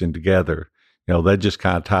showcasing together, that just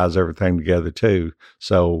kind of ties everything together too.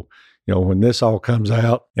 So, when this all comes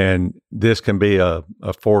out and this can be a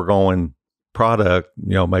foregoing product,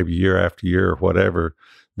 maybe year after year or whatever,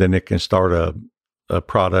 then it can start a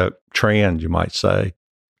product trend, you might say.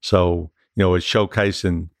 So, it's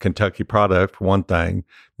showcasing Kentucky product, one thing,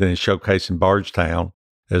 then it's showcasing Bardstown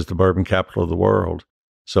as the bourbon capital of the world.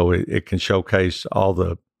 So it can showcase all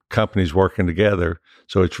the companies working together.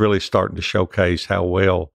 So it's really starting to showcase how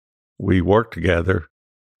well we work together.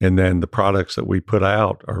 And then the products that we put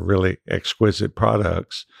out are really exquisite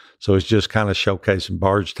products. So it's just kind of showcasing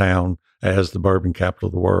Bardstown as the bourbon capital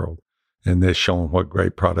of the world. And this showing what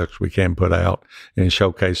great products we can put out and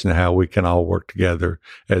showcasing how we can all work together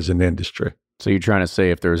as an industry. So you're trying to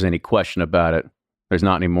say if there's any question about it, there's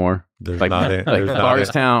not anymore? There's like, not any. Like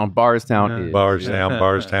Bardstown is. Bardstown.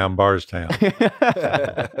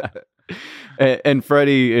 And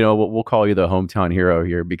Freddie, we'll call you the hometown hero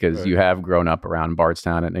here because you have grown up around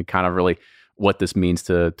Bardstown and kind of really what this means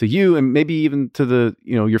to you and maybe even to the,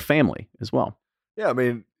 your family as well. Yeah, I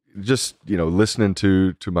mean, just, listening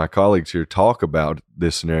to my colleagues here talk about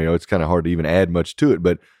this scenario, it's kind of hard to even add much to it.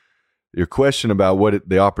 But your question about what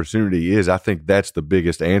the opportunity is, I think that's the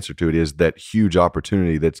biggest answer to it, is that huge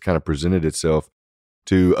opportunity that's kind of presented itself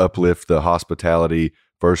to uplift the hospitality,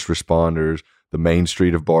 first responders, the main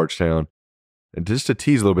street of Bardstown. And just to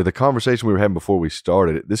tease a little bit, the conversation we were having before we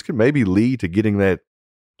started, this could maybe lead to getting that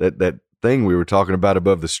thing we were talking about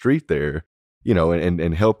above the street there,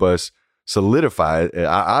 and help us solidify it.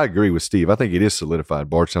 I agree with Steve. I think it is solidified.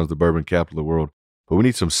 Bardstown's the bourbon capital of the world. But we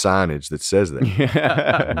need some signage that says that.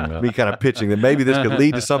 Me kind of pitching that maybe this could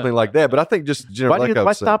lead to something like that. But I think just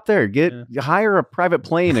why stop there? Hire a private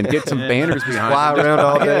plane and get some banners behind. Fly around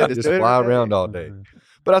all day. Just fly around all day.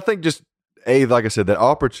 But I think just like I said, that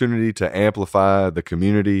opportunity to amplify the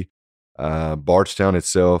community, Bardstown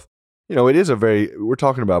itself. It is we're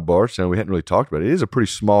talking about Bardstown. We hadn't really talked about it. It is a pretty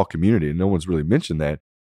small community, and no one's really mentioned that.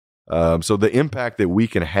 So the impact that we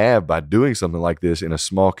can have by doing something like this in a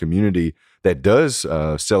small community that does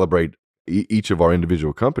celebrate each of our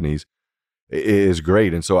individual companies is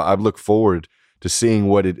great. And so I look forward to seeing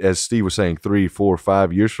what it, as Steve was saying, 3, 4,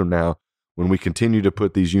 5 years from now, when we continue to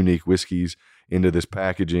put these unique whiskeys into this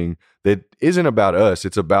packaging that isn't about us,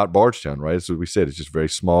 it's about Bardstown, right? That's what we said. It's just very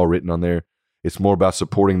small, written on there. It's more about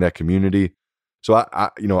supporting that community. So I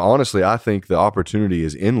honestly, I think the opportunity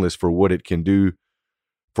is endless for what it can do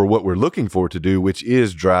for what we're looking for to do, which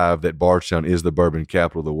is drive that Bardstown is the bourbon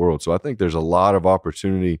capital of the world. So I think there's a lot of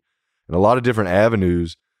opportunity and a lot of different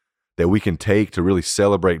avenues that we can take to really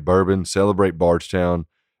celebrate bourbon, celebrate Bardstown,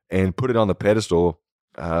 and put it on the pedestal.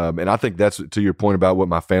 And I think that's, to your point about what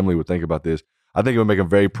my family would think about this, I think it would make them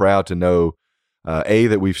very proud to know,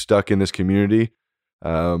 that we've stuck in this community.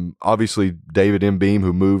 Obviously, David M. Beam,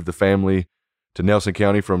 who moved the family to Nelson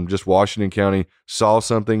County from just Washington County, saw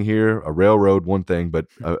something here, a railroad, one thing, but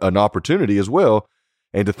an opportunity as well.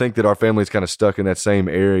 And to think that our family is kind of stuck in that same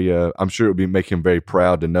area, I'm sure it would make him very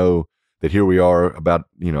proud to know that here we are about,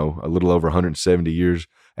 a little over 170 years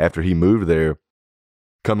after he moved there,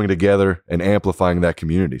 coming together and amplifying that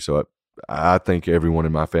community. So I think everyone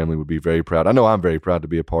in my family would be very proud. I know I'm very proud to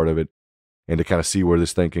be a part of it and to kind of see where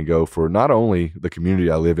this thing can go for not only the community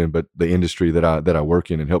I live in, but the industry that I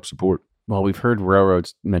work in and help support. Well, we've heard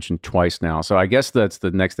railroads mentioned twice now. So I guess that's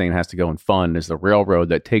the next thing that has to go in fun is the railroad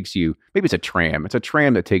that takes you, maybe it's a tram. It's a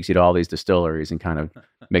tram that takes you to all these distilleries and kind of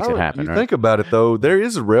makes it happen. You think about it, though, there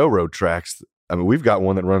is a railroad tracks. I mean, we've got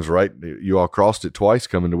one that runs right. You all crossed it twice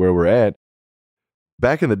coming to where we're at.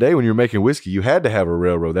 Back in the day when you were making whiskey, you had to have a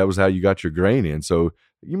railroad. That was how you got your grain in. So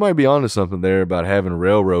you might be onto something there about having a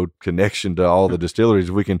railroad connection to all the distilleries.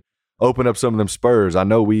 If we can open up some of them spurs. I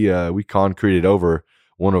know we concreted over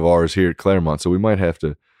one of ours here at Claremont, so we might have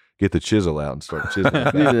to get the chisel out and start chiseling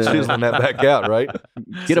that back out, right?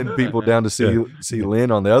 Send people down to see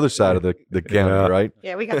Lynn on the other side of the county, right?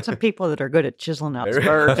 Yeah, we got some people that are good at chiseling out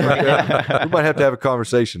spurs right now. We might have to have a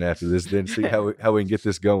conversation after this, then see how we can get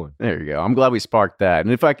this going. There you go. I'm glad we sparked that.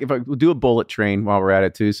 And if I do a bullet train while we're at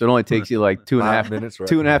it too, so it only takes you like 2.5 minutes, right?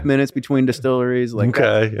 2.5 minutes between distilleries. Like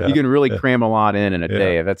you can really cram a lot in a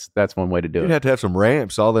day. That's one way to do it. You'd have to have some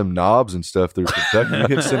ramps, all them knobs and stuff through Kentucky. You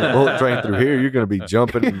can send a bullet train through here, you're going to be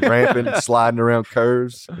jumping and ramping, sliding around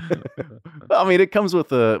curves. I mean, it comes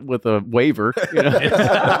with a waiver.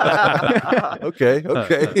 Okay.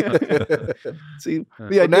 See,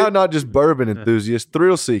 now not just bourbon enthusiasts,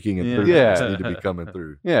 thrill-seeking enthusiasts need to be coming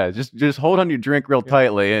through. Yeah, just hold on your drink real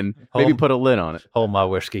tightly and maybe put a lid on it. Hold my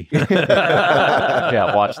whiskey.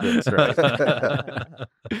 Yeah, watch this. Right.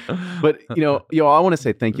 But I want to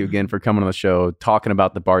say thank you again for coming on the show, talking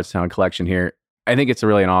about the Bardstown collection here. I think it's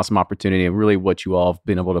really an awesome opportunity and really what you all have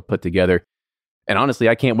been able to put together. And honestly,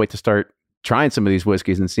 I can't wait to start trying some of these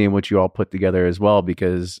whiskeys and seeing what you all put together as well,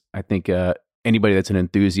 because I think anybody that's an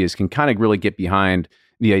enthusiast can kind of really get behind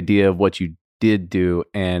the idea of what you did do,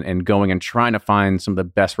 and going and trying to find some of the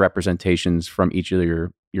best representations from each of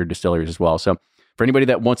your distilleries as well. So for anybody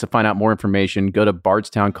that wants to find out more information, go to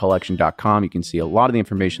bardstowncollection.com. You can see a lot of the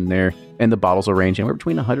information there, and the bottles will range anywhere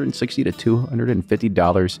between $160 to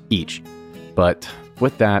 $250 each. But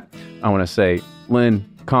with that, I want to say, Lynn,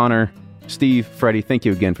 Connor, Steve, Freddie, thank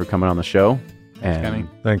you again for coming on the show. And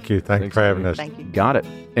Thank you. Thanks for having us. Thank you. got it.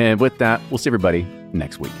 And with that, we'll see everybody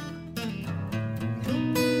next week.